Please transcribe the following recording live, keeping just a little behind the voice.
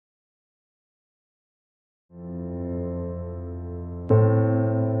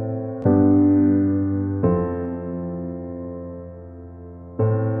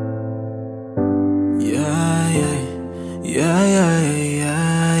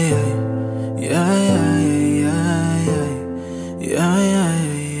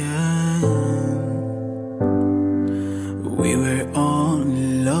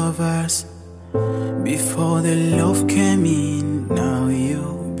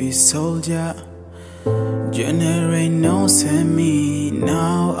be soldier. Generate no send me,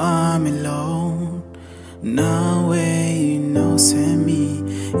 now I'm alone. Now where you know send me,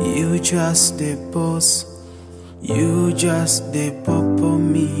 you just the boss. You just the pop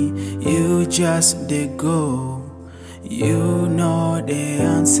on me, you just the go. You know they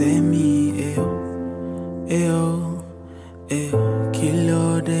answer me, eyo, eyo, eyo,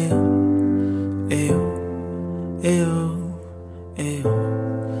 kilo de, eyo, eyo, eyo.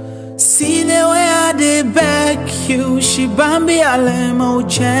 See the way I did back you, she bambi alemo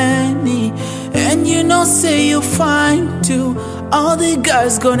Jenny. And you know say you fine too. All the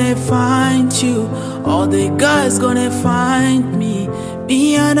guys gonna find you, all the guys gonna find me.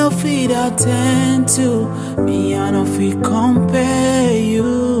 Me I no fit attend to, me I no fit compare you.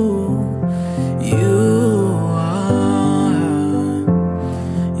 You are,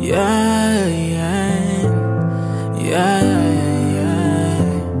 yeah, yeah, yeah, yeah,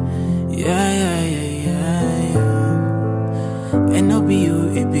 yeah, yeah, yeah, yeah. And no be you,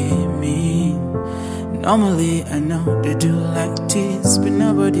 it be me. Normally I know they do like this, but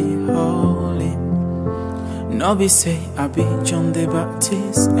nobody holy. Nobody say I be John the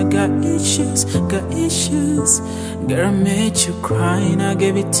Baptist. I got issues, got issues. Girl, I made you cry and I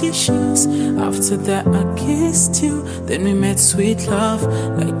gave you tissues. After that I kissed you, then we made sweet love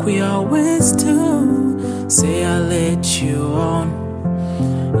like we always do. Say I let you on,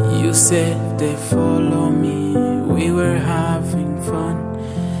 you said they follow me. We were having fun,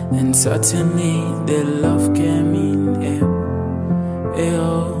 and certainly the love came in.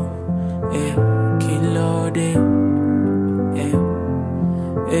 Eyo, eyo, kilo de, eyo,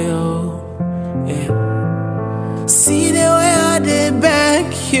 eyo, eyo. See the way I did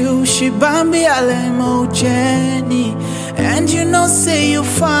back you, she bambi alemo Jenny. And you know say you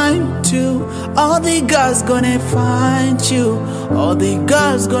fine too. All the guys gonna find you, all the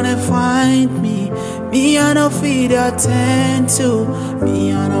girls gonna find me. Me I no fit attend to,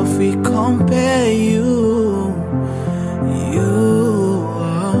 me I no fit compare you. You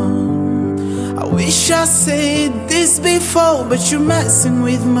are. I wish I said this before, but you're messing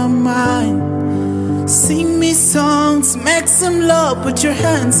with my mind. Sing me songs, make some love, put your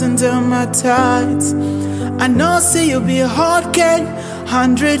hands under my tights. I know say you'll be a hot cake,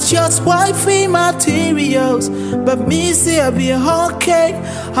 100 shots, wifey materials. But me say I'll be a hot cake,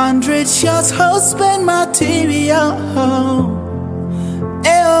 100 shots, husband material.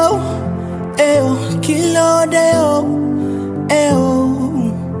 Eyo, eyo, kilo de yo, eyo,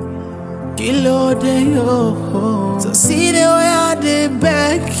 kilo de yo. So see the way I did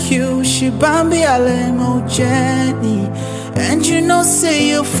back you, she bambi alemo Jenny. And you know say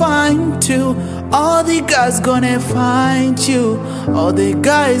you fine too. All the guys gonna find you, all the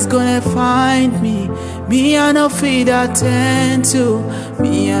guys gonna find me. Me I no fit attend to,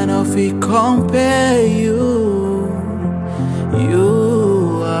 me I no fit compare you.